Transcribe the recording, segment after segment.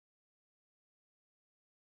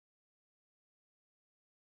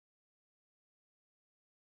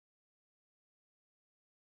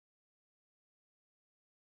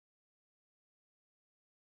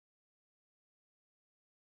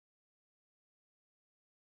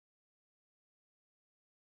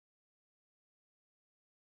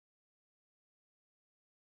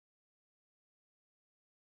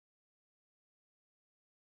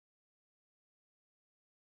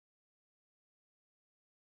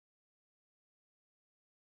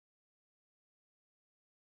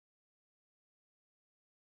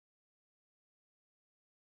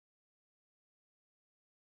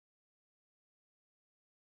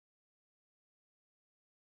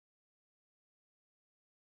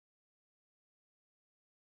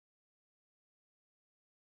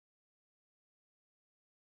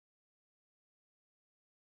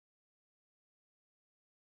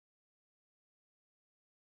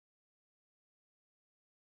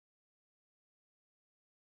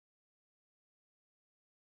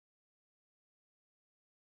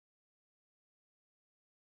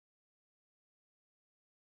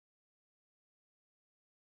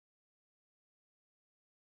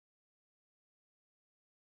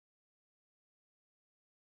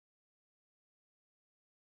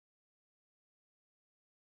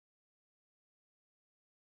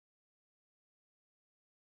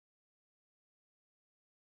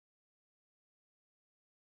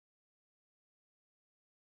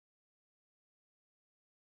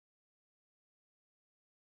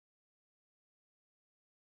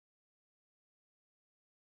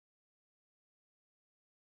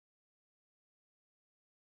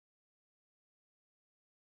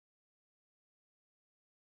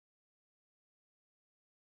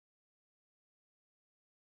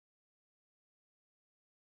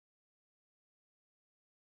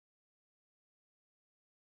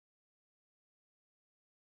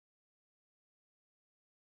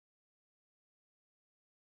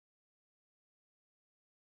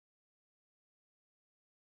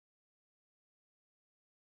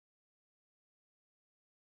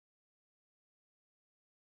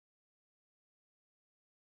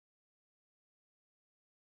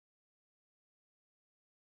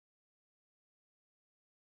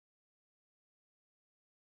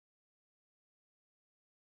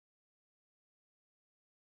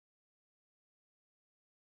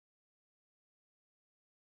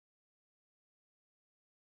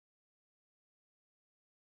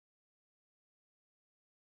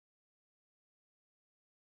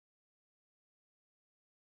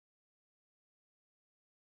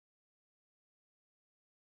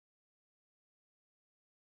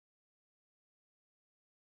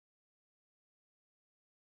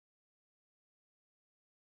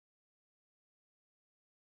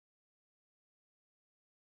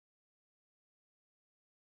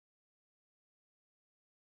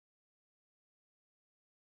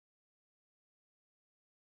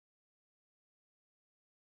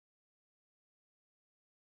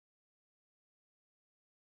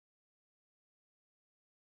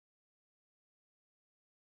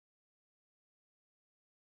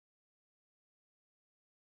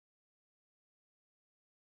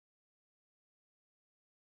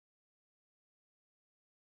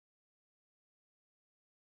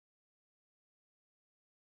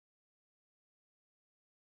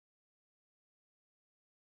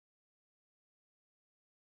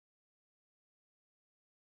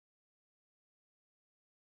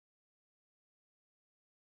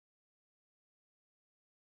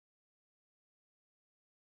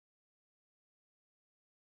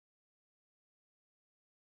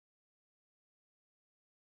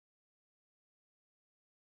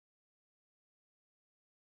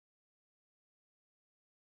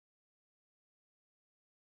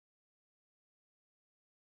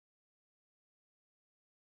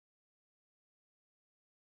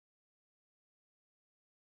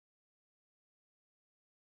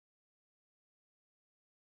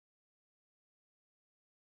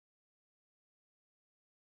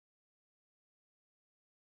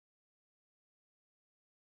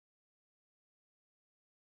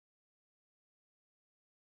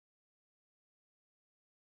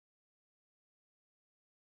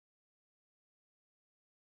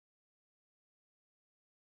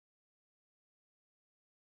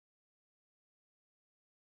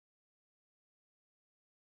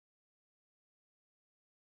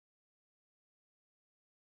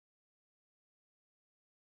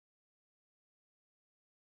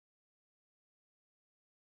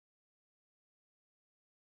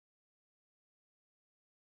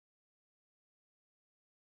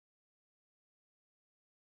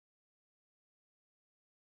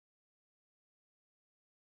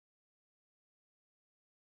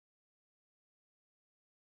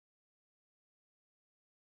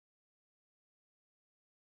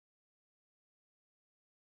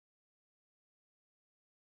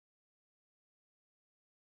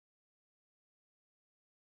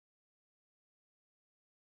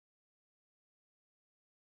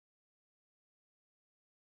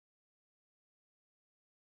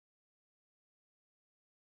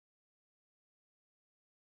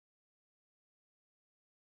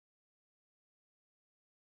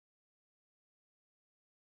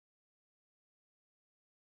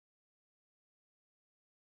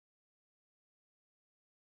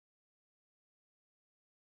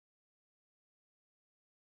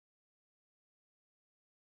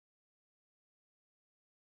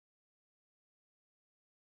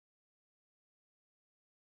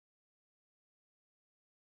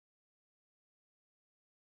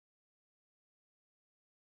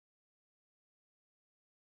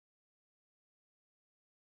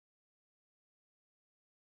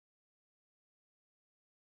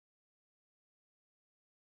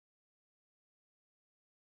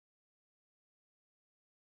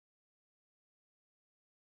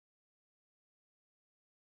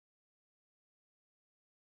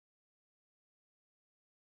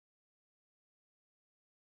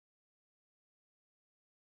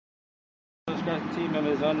Distracted team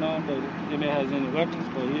member is unknown. The inmate has any weapons,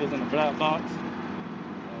 but he is in a black box.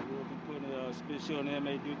 We will be putting a spit shield on the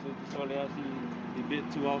inmate due to disorderly action. He bit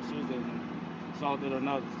 2 officers and assaulted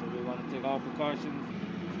another. So we're going to take all precautions.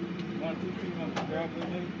 1, 2 team members, grab the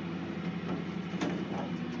inmate.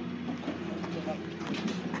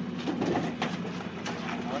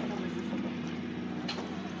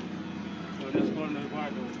 So let's go in the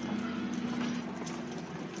wide door.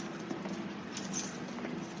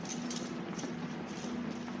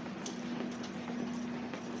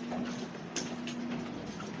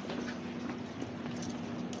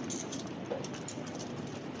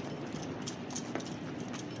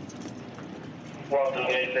 Welcome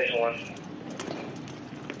to Station 1.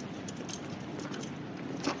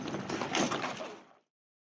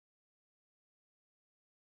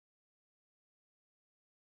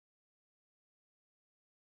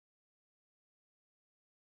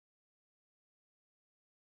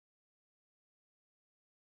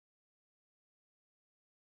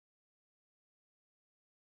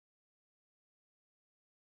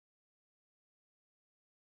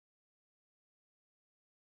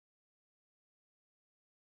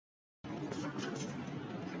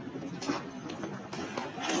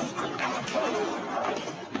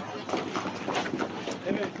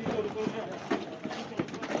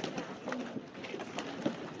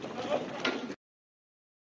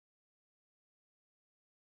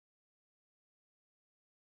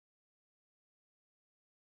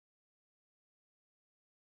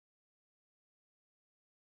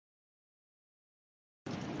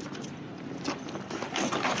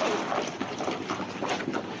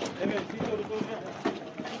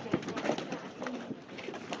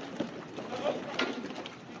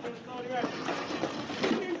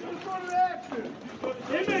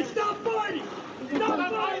 Inmate, stop fighting!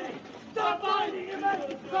 Stop fighting! Stop fighting!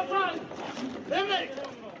 Inmate, stop fighting! Inmate!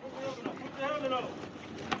 Put the helmet on.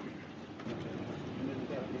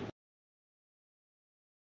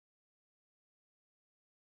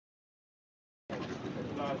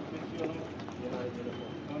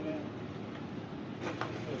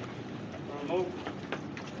 Remove.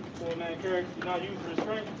 4-man carry. Do not use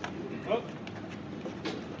restraint. Up.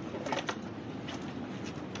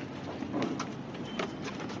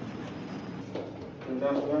 And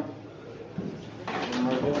that's one. And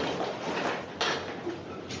right there.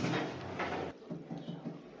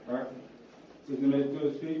 All right. So you can let go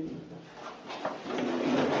of his feet.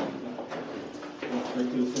 Straight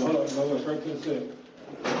to the cell. Hold on. Go straight to the cell.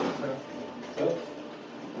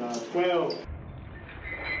 12.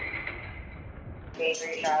 Day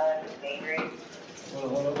 3, Charlotte. Day 3.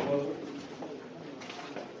 Hold on.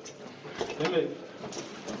 Inmate.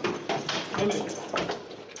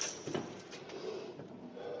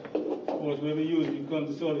 Force will be used if you come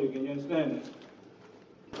disorderly again. You understand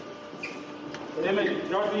that? Inmate,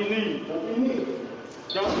 drop to your knees.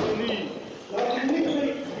 Drop to your knees. All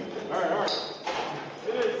right.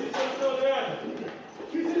 Inmate, see your shoulder down.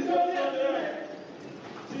 See your shoulder down.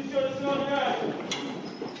 See your shoulder down.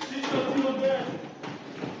 See your shoulder down.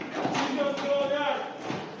 See your shoulder down.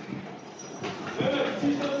 Inmate,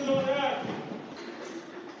 see your shoulder down.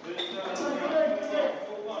 Spit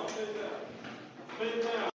it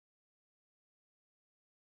down.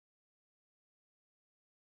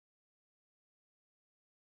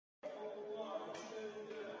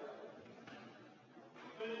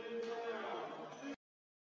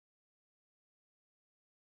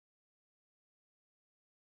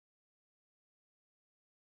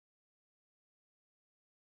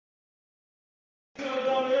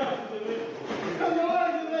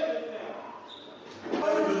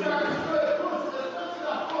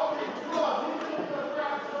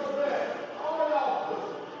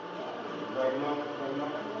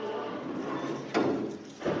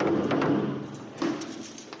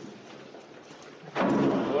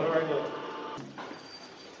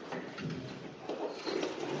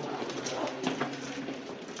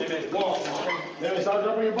 Stop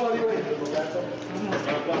dropping your body away.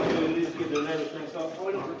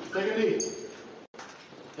 Take a knee.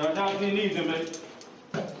 Down to your knees, inmate.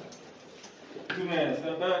 2 man,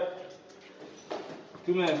 step back.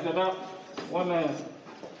 2 man, step out. 1 man.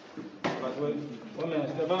 1 man,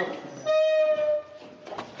 step out.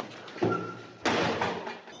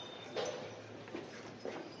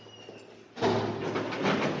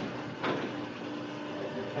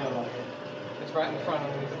 It's right in the front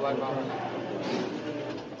underneath the black bomber.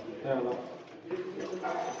 Hello.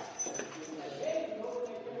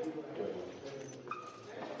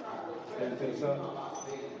 Stand to the side.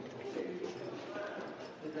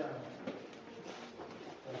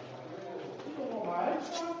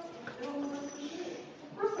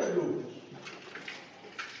 What's that doing?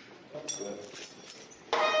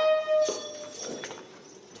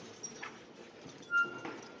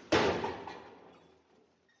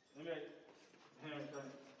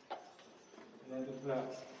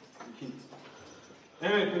 flaps.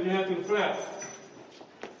 Eric, put your hand to the flaps.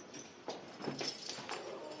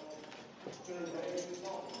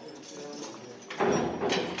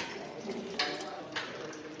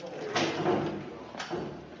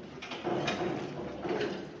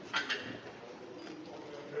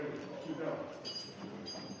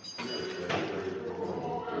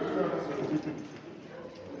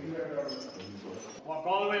 Walk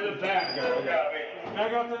all the way to the back.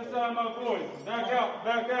 Back out to the side of my voice. Back out,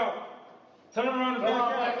 back out. Turn around and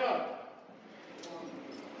back out.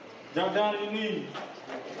 Drop down on your knees.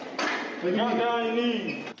 Drop down on your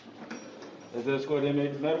knees. Let's escort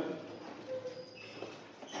inmates medical.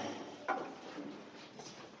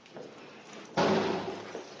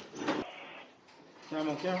 Time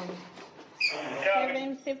on camera.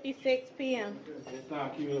 7:56 p.m. It's time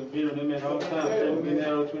to keep it video inmate all the time. So we'll be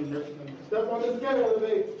there between the Step on the scale,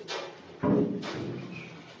 baby.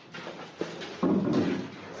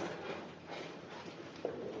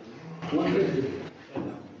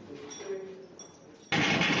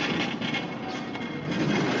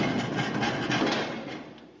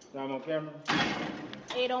 Time on camera.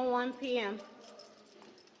 8:01 p.m.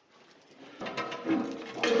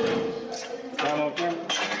 Time on camera.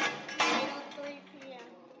 8:03 p.m.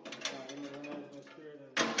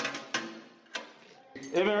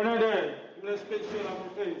 Hey, man, Hernandez, give me that spit shit off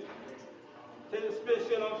your face. Take the spit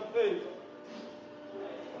shit off your face.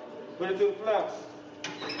 Put it to the flaps.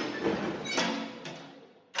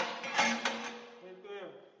 Put it there.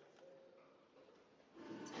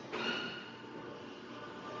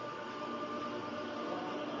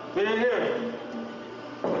 Put it here.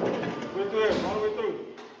 Put it there, all the way through.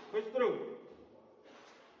 Push through.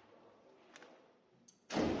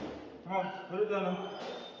 Come on, put it down now.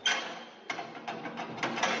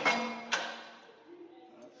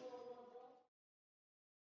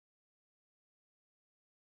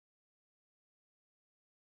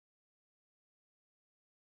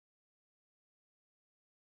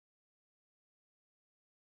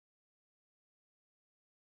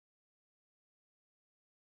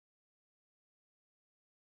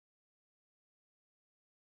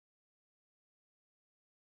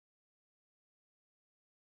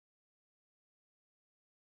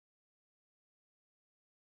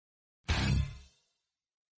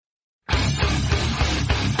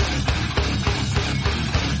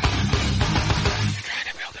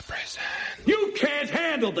 You can't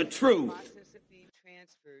handle the truth. Process of being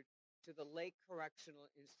transferred to the Lake Correctional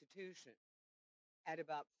Institution. At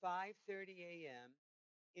about 5:30 a.m.,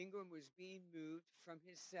 Ingram was being moved from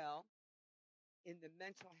his cell in the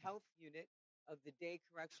mental health unit of the Day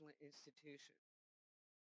Correctional Institution.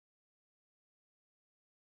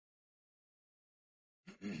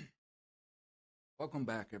 Welcome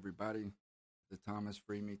back, everybody, to the Thomas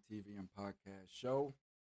Freeme TV and podcast show.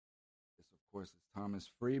 This, of course, is Thomas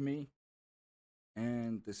Freeme,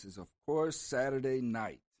 and this is, of course, Saturday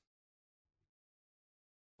night.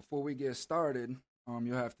 Before we get started,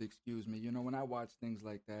 you'll have to excuse me. You know, when I watch things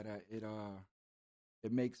like that,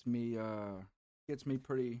 it makes me gets me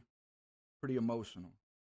pretty emotional.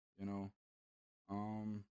 You know,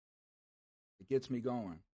 it gets me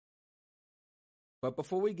going. But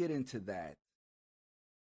before we get into that,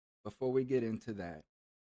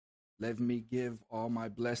 let me give all my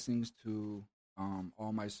blessings to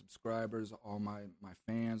all my subscribers, all my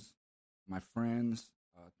fans, my friends.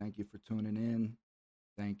 Thank you for tuning in.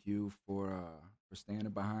 Thank you for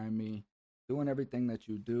standing behind me, doing everything that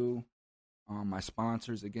you do. My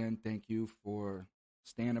sponsors, again, thank you for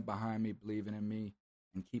standing behind me, believing in me,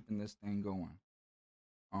 and keeping this thing going.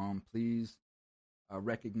 Please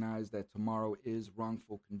recognize that tomorrow is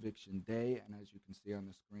Wrongful Conviction Day, and as you can see on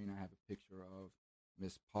the screen, I have a picture of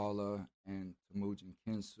Miss Paula and Temujin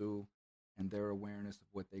Kinsu and their awareness of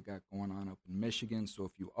what they got going on up in Michigan. So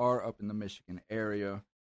if you are up in the Michigan area,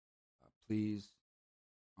 please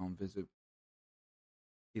visit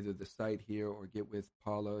either the site here or get with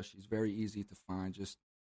Paula. She's very easy to find. Just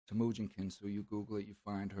Temujin Kinsu, you Google it, you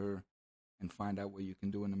find her, and find out what you can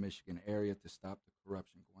do in the Michigan area to stop the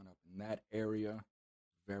corruption going up in that area.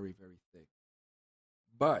 Very, very thick.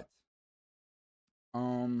 But,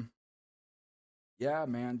 yeah,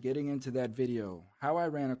 man, getting into that video. How I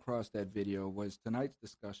ran across that video was tonight's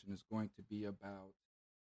discussion is going to be about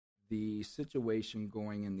the situation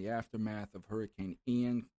going in the aftermath of Hurricane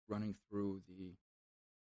Ian running through the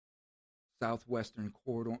southwestern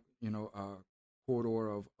corridor, corridor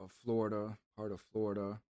of Florida, part of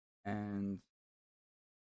Florida. And,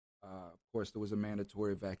 of course, there was a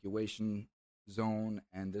mandatory evacuation zone,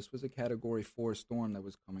 and this was a Category 4 storm that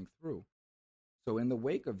was coming through. So in the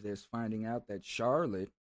wake of this, finding out that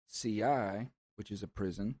Charlotte CI, which is a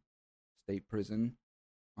prison, state prison,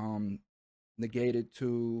 negated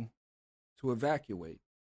to evacuate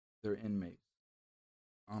their inmates.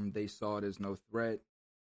 They saw it as no threat,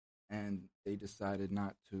 and they decided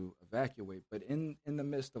not to evacuate. But in the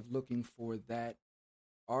midst of looking for that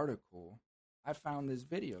article, I found this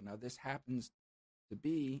video. Now, this happens to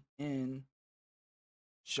be in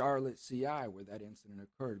Charlotte, CI, where that incident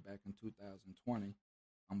occurred back in 2020.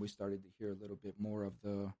 We started to hear a little bit more of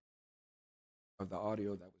the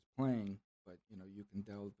audio that was playing, but you can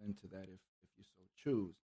delve into that if you so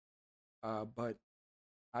choose. But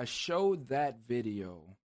I showed that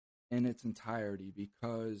video in its entirety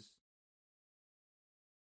because,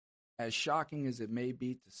 as shocking as it may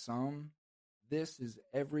be to some, this is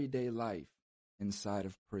everyday life inside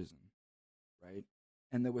of prison, right?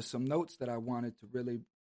 And there were some notes that I wanted to really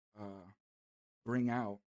bring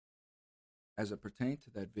out as it pertained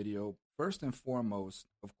to that video. First and foremost,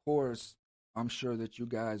 of course, I'm sure that you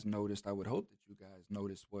guys noticed, I would hope that you guys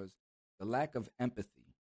noticed, was the lack of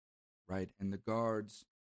empathy, right? And the guards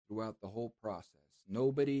throughout the whole process.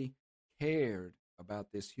 Nobody cared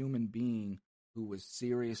about this human being who was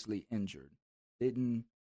seriously injured. Didn't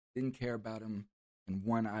care about him in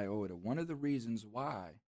one iota. One of the reasons why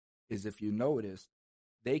is, if you noticed,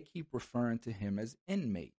 they keep referring to him as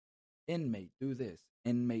inmate. Inmate, do this.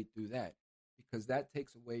 Inmate, do that. Because that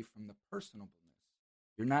takes away from the personableness.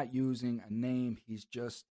 You're not using a name. He's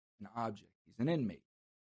just an object. He's an inmate.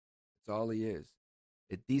 That's all he is.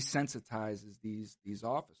 It desensitizes these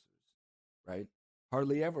officers, right?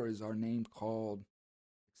 Hardly ever is our name called,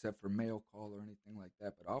 except for mail call or anything like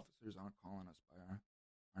that. But officers aren't calling us by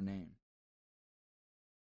our name.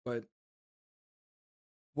 But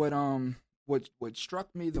what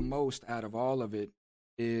struck me the most out of all of it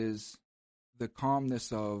is the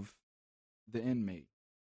calmness of the inmate.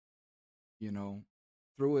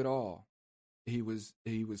 Through it all, he was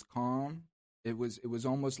calm. It was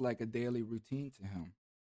almost like a daily routine to him,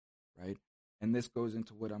 right? And this goes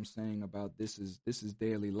into what I'm saying about this is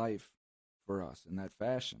daily life for us in that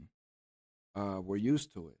fashion. We're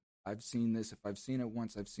used to it. I've seen this. If I've seen it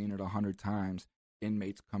once, I've seen it 100 times.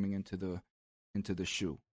 Inmates coming into the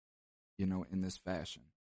SHU, in this fashion,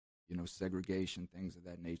 segregation, things of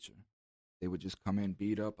that nature. They would just come in,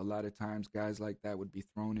 beat up. A lot of times, guys like that would be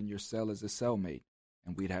thrown in your cell as a cellmate,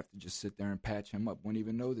 and we'd have to just sit there and patch him up. Wouldn't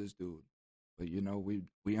even know this dude, but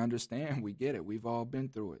we understand, we get it. We've all been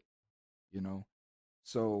through it,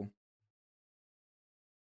 So,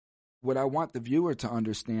 what I want the viewer to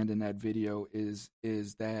understand in that video is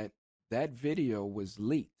that video was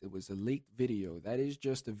leaked. It was a leaked video. That is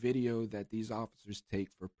just a video that these officers take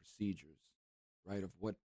for procedures, right, of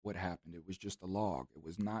what happened. It was just a log. It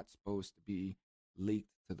was not supposed to be leaked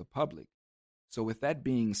to the public. So with that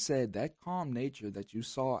being said, that calm nature that you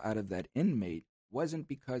saw out of that inmate wasn't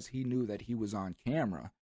because he knew that he was on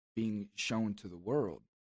camera being shown to the world.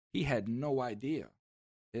 He had no idea.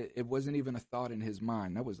 It wasn't even a thought in his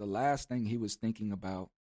mind. That was the last thing he was thinking about,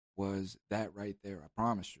 was that right there. I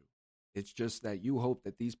promise you. It's just that you hope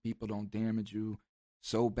that these people don't damage you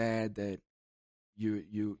so bad that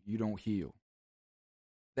you don't heal.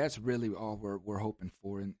 That's really all we're hoping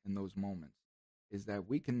for in those moments, is that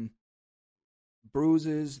we can,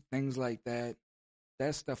 bruises, things like that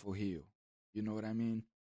stuff will heal. You know what I mean?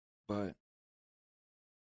 But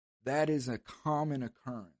that is a common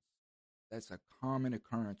occurrence. That's a common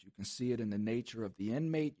occurrence. You can see it in the nature of the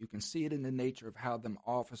inmate. You can see it in the nature of how them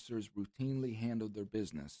officers routinely handled their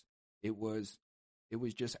business. It was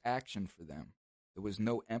just action for them. There was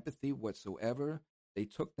no empathy whatsoever. They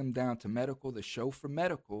took them down to medical. The show for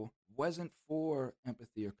medical wasn't for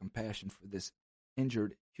empathy or compassion for this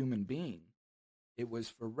injured human being. It was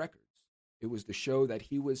for records. It was to show that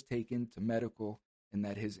he was taken to medical and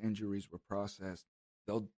that his injuries were processed.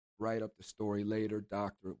 They'll write up the story later,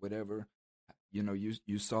 doctor it, whatever.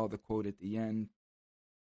 You saw the quote at the end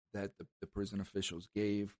that the prison officials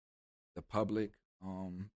gave the public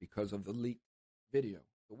because of the leaked video.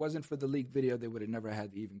 If it wasn't for the leaked video, they would have never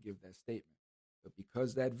had to even give that statement. But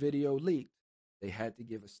because that video leaked, they had to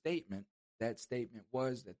give a statement. That statement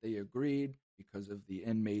was that they agreed because of the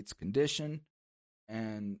inmate's condition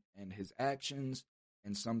and his actions.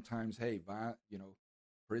 And sometimes,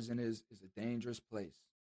 prison is a dangerous place,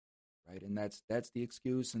 right? And that's the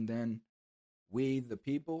excuse. And then we, the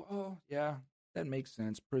people, oh, yeah, that makes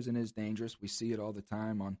sense. Prison is dangerous. We see it all the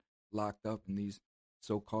time on Locked Up and these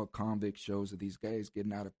so-called convict shows of these guys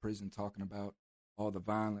getting out of prison talking about all the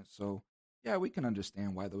violence. So, yeah, we can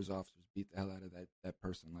understand why those officers beat the hell out of that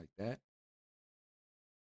person like that.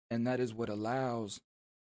 And that is what allows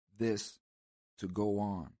this to go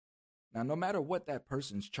on. Now, no matter what that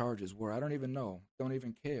person's charges were, I don't even know. Don't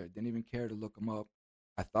even care. Didn't even care to look him up.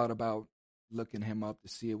 I thought about looking him up to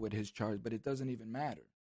see what his charge, but it doesn't even matter.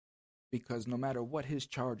 Because no matter what his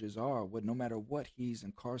charges are, no matter what he's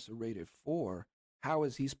incarcerated for, how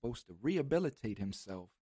is he supposed to rehabilitate himself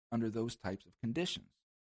under those types of conditions?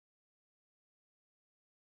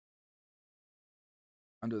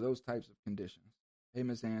 Under those types of conditions. Hey,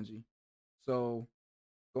 Miss Angie. So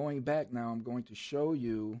going back now, I'm going to show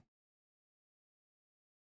you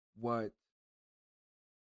what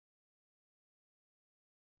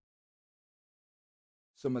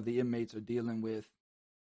some of the inmates are dealing with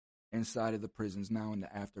inside of the prisons now in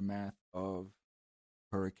the aftermath of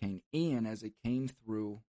Hurricane Ian as it came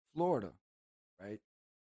through Florida, right?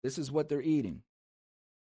 This is what they're eating.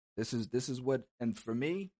 This is what, and for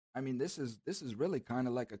me, I mean, this is really kind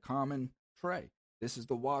of like a common tray. This is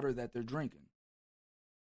the water that they're drinking.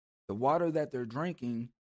 The water that they're drinking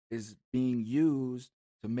is being used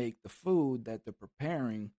to make the food that they're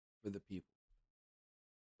preparing for the people,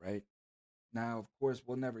 right? Now, of course,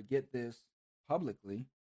 we'll never get this publicly,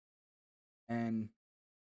 and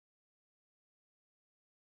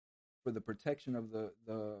for the protection of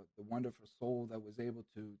the wonderful soul that was able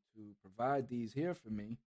to provide these here for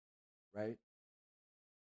me, right?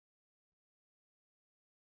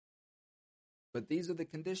 But these are the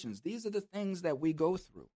conditions. These are the things that we go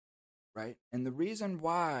through, right? And the reason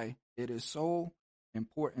why it is so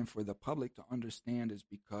important for the public to understand is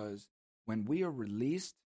because when we are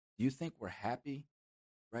released, do you think we're happy,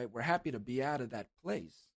 right? We're happy to be out of that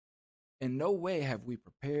place. In no way have we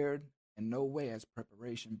prepared. In no way has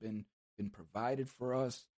preparation been provided for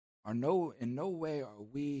us. In no way are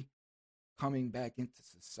we coming back into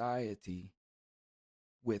society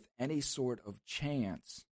with any sort of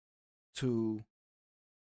chance to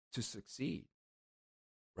succeed,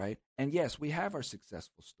 right? And yes, we have our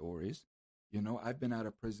successful stories. You know, I've been out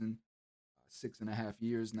of prison 6.5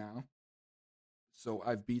 years now, so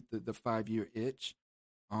I've beat the 5-year itch.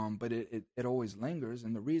 But it always lingers,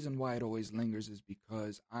 and the reason why it always lingers is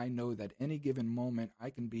because I know that any given moment I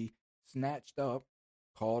can be snatched up,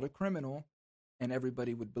 called a criminal, and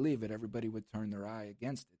everybody would believe it. Everybody would turn their eye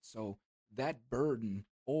against it. So that burden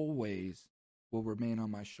always will remain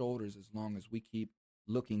on my shoulders as long as we keep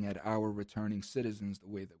looking at our returning citizens the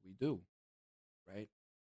way that we do, right?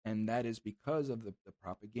 And that is because of the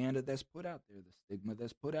propaganda that's put out there, the stigma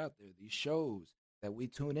that's put out there, these shows that we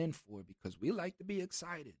tune in for, because we like to be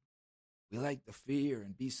excited. We like to fear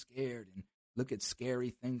and be scared and look at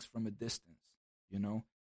scary things from a distance, you know?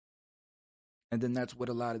 And then that's what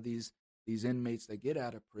a lot of these inmates that get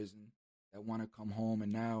out of prison that want to come home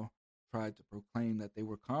and now try to proclaim that they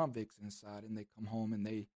were convicts inside, and they come home and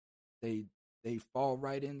they fall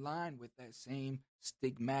right in line with that same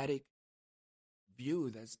stigmatic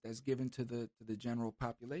view that's given to the general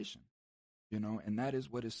population. You know, and that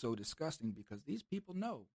is what is so disgusting, because these people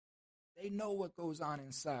know. They know what goes on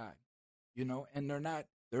inside, you know, and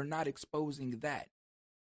they're not exposing that.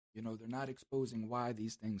 You know, they're not exposing why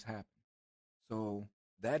these things happen. So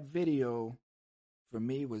that video for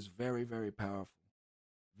me was very, very powerful.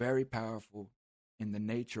 Very powerful in the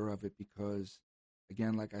nature of it, because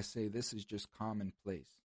again, like I say, this is just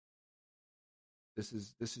commonplace. This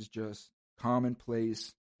is just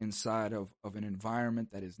commonplace inside of an environment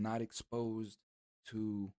that is not exposed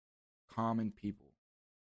to common people.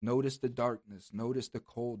 Notice the darkness, notice the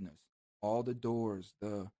coldness, all the doors,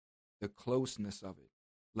 the closeness of it.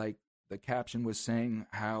 Like the caption was saying,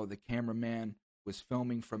 how the cameraman was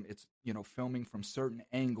filming from certain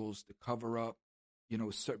angles to cover up, you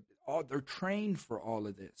know, they're trained for all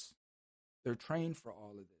of this. They're trained for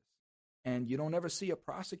all of this. And you don't ever see a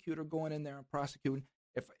prosecutor going in there and prosecuting.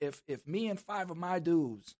 If me and 5 of my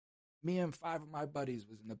dudes, me and 5 of my buddies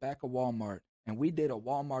was in the back of Walmart and we did a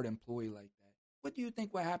Walmart employee like that, what do you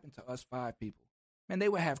think would happen to us 5 people? Man, they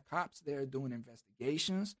would have cops there doing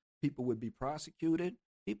investigations. People would be prosecuted.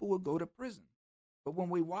 People would go to prison. But when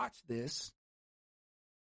we watch this,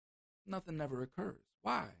 nothing ever occurs.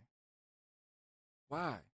 Why?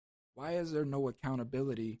 Why? Why is there no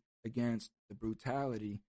accountability against the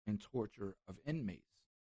brutality and torture of inmates?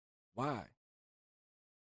 Why?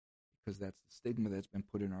 Because that's the stigma that's been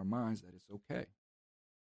put in our minds that it's okay.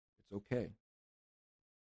 It's okay.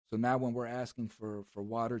 So now when we're asking for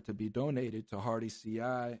water to be donated to Hardy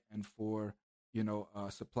CI and for,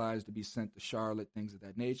 supplies to be sent to Charlotte, things of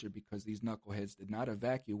that nature, because these knuckleheads did not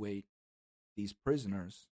evacuate these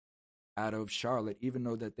prisoners out of Charlotte, even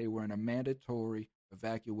though that they were in a mandatory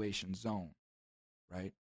evacuation zone,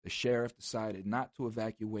 right? The sheriff decided not to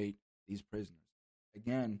evacuate these prisoners.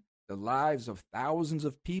 Again, the lives of thousands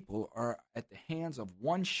of people are at the hands of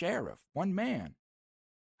one sheriff, one man.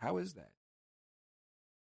 How is that?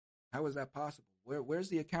 How is that possible? Where's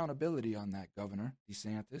the accountability on that, Governor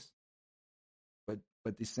DeSantis?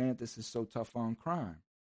 But DeSantis is so tough on crime,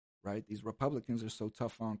 right? These Republicans are so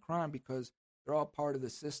tough on crime because they're all part of the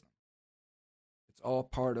system. It's all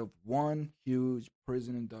part of one huge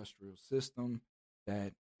prison industrial system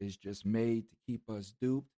that is just made to keep us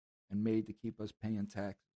duped and made to keep us paying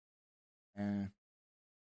taxes. And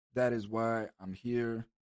that is why I'm here.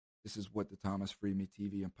 This is what the Thomas Friedman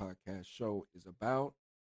TV and podcast show is about.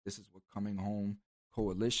 This is what Coming Home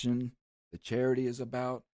Coalition, the charity, is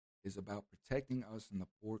about protecting us in the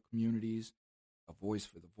poor communities, a voice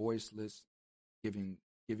for the voiceless, giving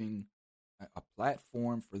a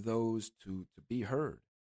platform for those to be heard.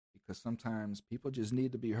 Because sometimes people just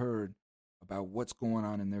need to be heard about what's going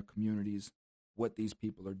on in their communities, what these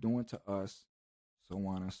people are doing to us, so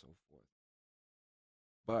on and so forth.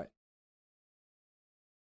 But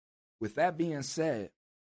with that being said,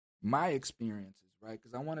 my experiences, right?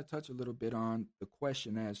 Because I want to touch a little bit on the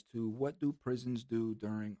question as to what do prisons do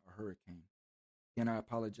during a hurricane. Again, I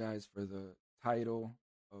apologize for the title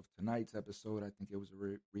of tonight's episode. I think it was a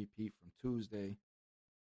repeat from Tuesday.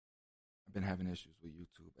 I've been having issues with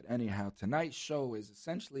YouTube. But anyhow, tonight's show is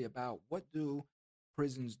essentially about what do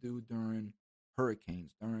prisons do during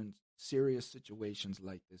hurricanes, during serious situations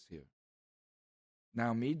like this here.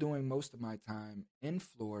 Now, me doing most of my time in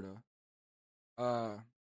Florida,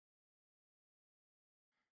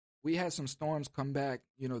 we had some storms come back,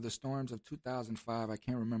 the storms of 2005. I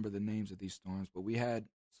can't remember the names of these storms, but we had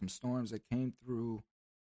some storms that came through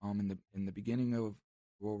in the beginning of,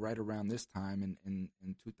 right around this time in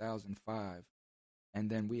 2005. And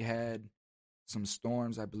then we had some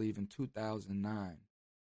storms, I believe, in 2009.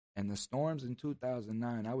 And the storms in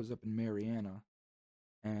 2009, I was up in Mariana,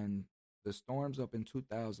 and the storms up in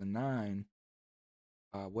 2009,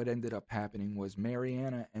 what ended up happening was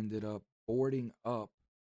Mariana ended up boarding up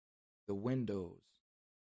the windows,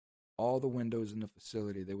 all the windows in the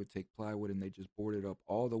facility. They would take plywood and they just boarded up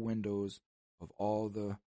all the windows of all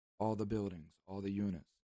the buildings, all the units.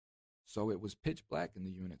 So it was pitch black in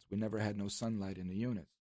the units. We never had no sunlight in the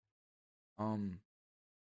units.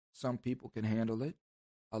 Some people can handle it.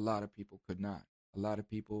 A lot of people could not. A lot of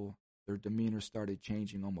people, their demeanor started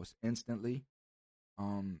changing almost instantly.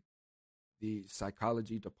 The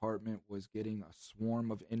psychology department was getting a swarm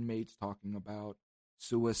of inmates talking about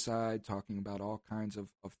suicide, talking about all kinds of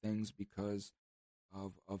things because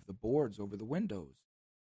of the boards over the windows.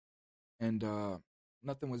 And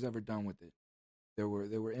nothing was ever done with it. There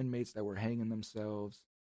were inmates that were hanging themselves.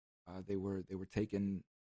 They were taking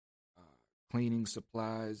cleaning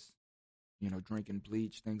supplies, drinking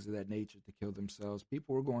bleach, things of that nature to kill themselves.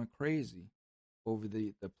 People were going crazy over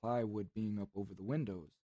the plywood being up over the windows.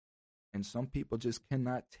 And some people just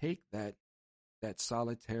cannot take that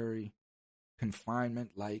solitary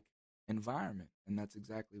confinement-like environment. And that's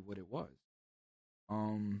exactly what it was.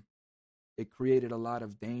 It created a lot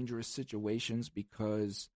of dangerous situations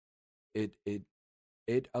because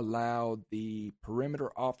it allowed the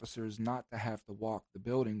perimeter officers not to have to walk the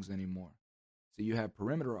buildings anymore. So you have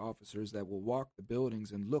perimeter officers that will walk the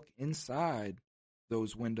buildings and look inside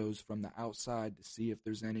those windows from the outside to see if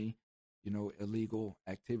there's any, illegal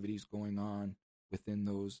activities going on within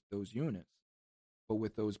those units. But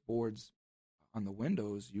with those boards on the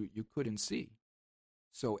windows, you couldn't see.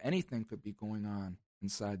 So anything could be going on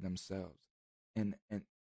inside themselves and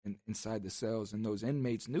inside the cells. And those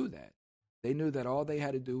inmates knew that. They knew that all they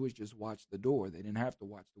had to do was just watch the door. They didn't have to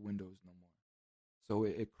watch the windows no more. So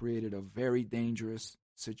it created a very dangerous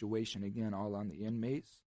situation, again, all on the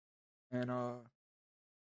inmates. And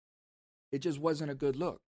it just wasn't a good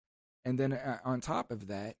look. And then on top of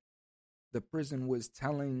that, the prison was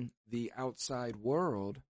telling the outside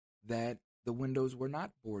world that the windows were not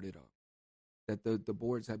boarded up, that the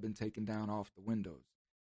boards had been taken down off the windows.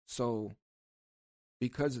 So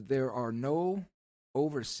because there are no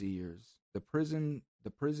overseers, the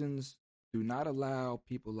prisons do not allow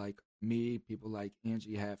people like me, people like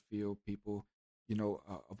Angie Hatfield, people,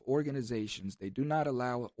 of organizations. They do not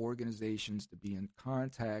allow organizations to be in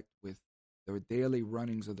contact with the daily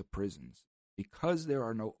runnings of the prisons. Because there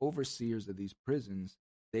are no overseers of these prisons,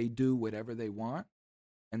 they do whatever they want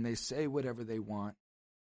and they say whatever they want.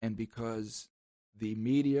 And because the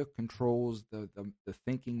media controls the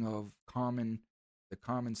thinking of the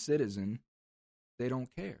common citizen, they don't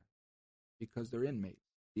care because they're inmates.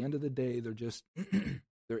 At the end of the day, they're just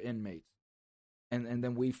they're inmates. And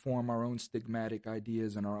then we form our own stigmatic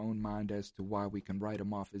ideas in our own mind as to why we can write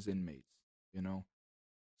them off as inmates,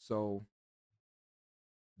 So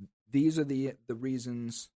these are the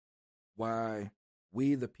reasons why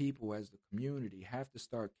we, the people, as the community, have to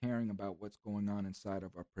start caring about what's going on inside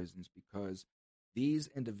of our prisons, because these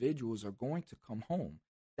individuals are going to come home.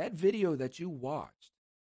 That video that you watched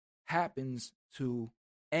happens to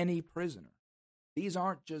any prisoner. These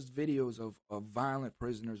aren't just videos of violent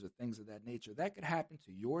prisoners or things of that nature. That could happen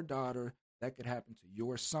to your daughter. That could happen to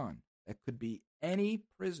your son. That could be any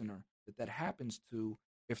prisoner that happens to,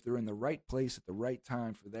 if they're in the right place at the right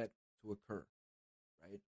time for that to occur,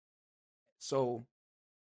 right? So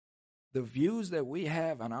the views that we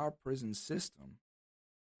have on our prison system,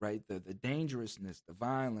 right, the dangerousness, the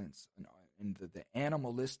violence, and the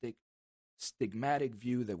animalistic, stigmatic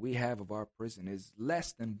view that we have of our prison is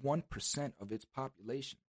less than 1% of its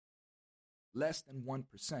population. Less than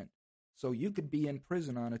 1%. So you could be in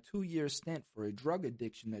prison on a 2-year stint for a drug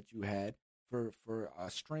addiction that you had for a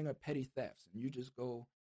string of petty thefts, and you just go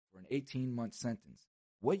for an 18-month sentence.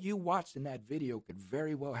 What you watched in that video could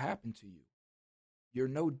very well happen to you. You're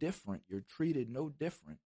no different. You're treated no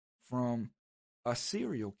different from a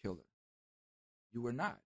serial killer. You were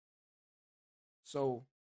not. So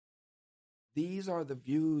these are the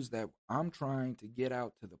views that I'm trying to get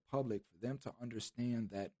out to the public, for them to understand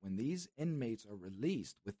that when these inmates are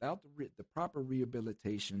released without the proper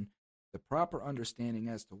rehabilitation, the proper understanding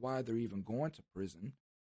as to why they're even going to prison,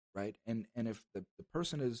 right? And if the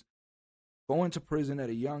person is going to prison at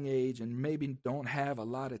a young age and maybe don't have a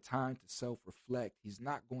lot of time to self-reflect, he's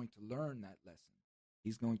not going to learn that lesson.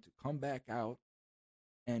 He's going to come back out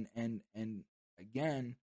and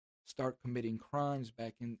again start committing crimes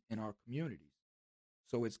back in our communities.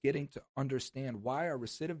 So it's getting to understand why our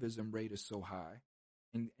recidivism rate is so high,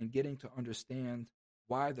 and getting to understand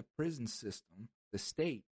why the prison system, the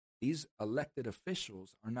state, these elected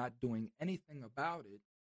officials are not doing anything about it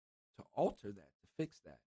to alter that, to fix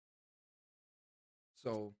that.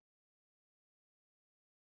 So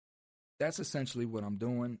that's essentially what I'm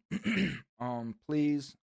doing.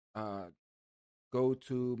 Please go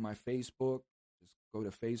to my Facebook. Just go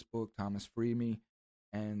to Facebook, Thomas Freeme,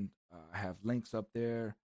 and I have links up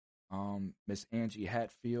there. Miss Angie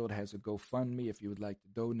Hatfield has a GoFundMe if you would like to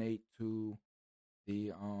donate to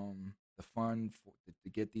the fund to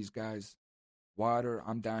get these guys water.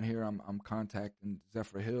 I'm down here. I'm contacting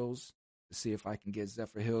Zephyr Hills to see if I can get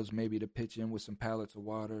Zephyr Hills maybe to pitch in with some pallets of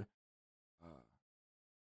water.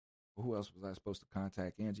 Who else was I supposed to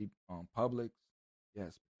contact? Angie, Publix.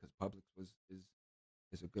 Yes, because Publix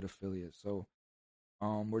is a good affiliate. So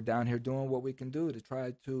we're down here doing what we can do to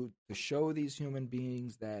try to show these human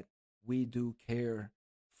beings that we do care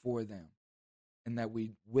for them, and that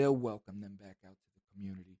we will welcome them back out to the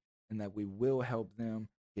community, and that we will help them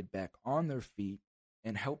get back on their feet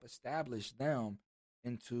and help establish them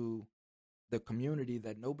into the community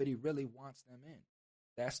that nobody really wants them in.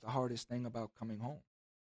 That's the hardest thing about coming home.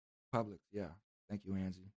 Publix, yeah. Thank you,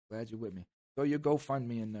 Angie. Glad you're with me. Throw your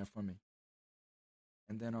GoFundMe in there for me.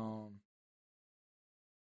 And then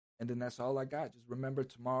that's all I got. Just remember,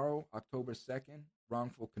 tomorrow, October 2nd,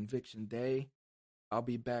 Wrongful Conviction Day. I'll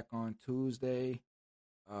be back on Tuesday.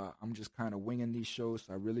 I'm just kind of winging these shows,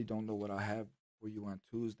 so I really don't know what I'll have for you on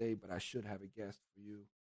Tuesday, but I should have a guest for you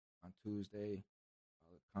on Tuesday.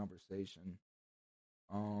 Conversation.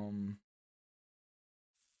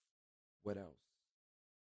 What else?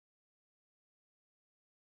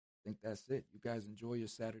 I think that's it. You guys enjoy your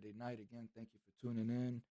Saturday night. Again, thank you for tuning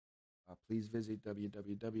in. Please visit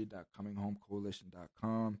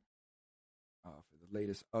www.cominghomecoalition.com for the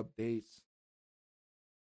latest updates.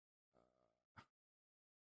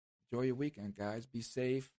 Enjoy your weekend, guys. Be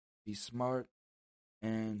safe, be smart,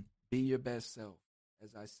 and be your best self.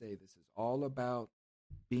 As I say, this is all about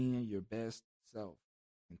being your best self.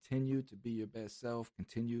 Continue to be your best self.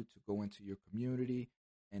 Continue to go into your community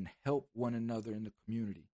and help one another in the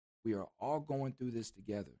community. We are all going through this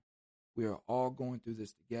together. We are all going through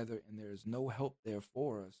this together, and there is no help there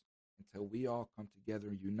for us until we all come together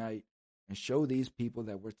and unite and show these people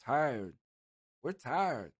that we're tired. We're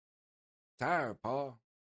tired. Tired, Paul.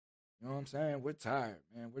 You know what I'm saying? We're tired,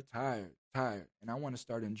 man. We're tired. And I want to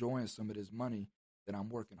start enjoying some of this money that I'm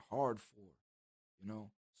working hard for, you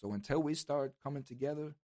know? So until we start coming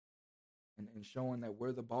together and showing that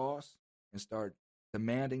we're the boss, and start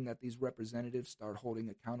demanding that these representatives start holding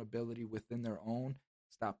accountability within their own,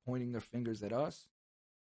 stop pointing their fingers at us,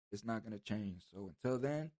 it's not going to change. So until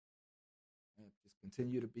then, man, just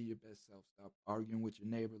continue to be your best self. Stop arguing with your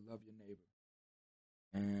neighbor. Love your neighbor.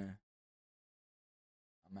 And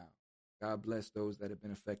I'm out. God bless those that have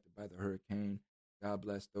been affected by the hurricane. God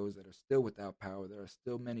bless those that are still without power. There are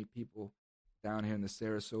still many people down here in the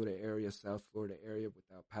Sarasota area, South Florida area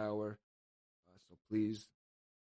without power. So please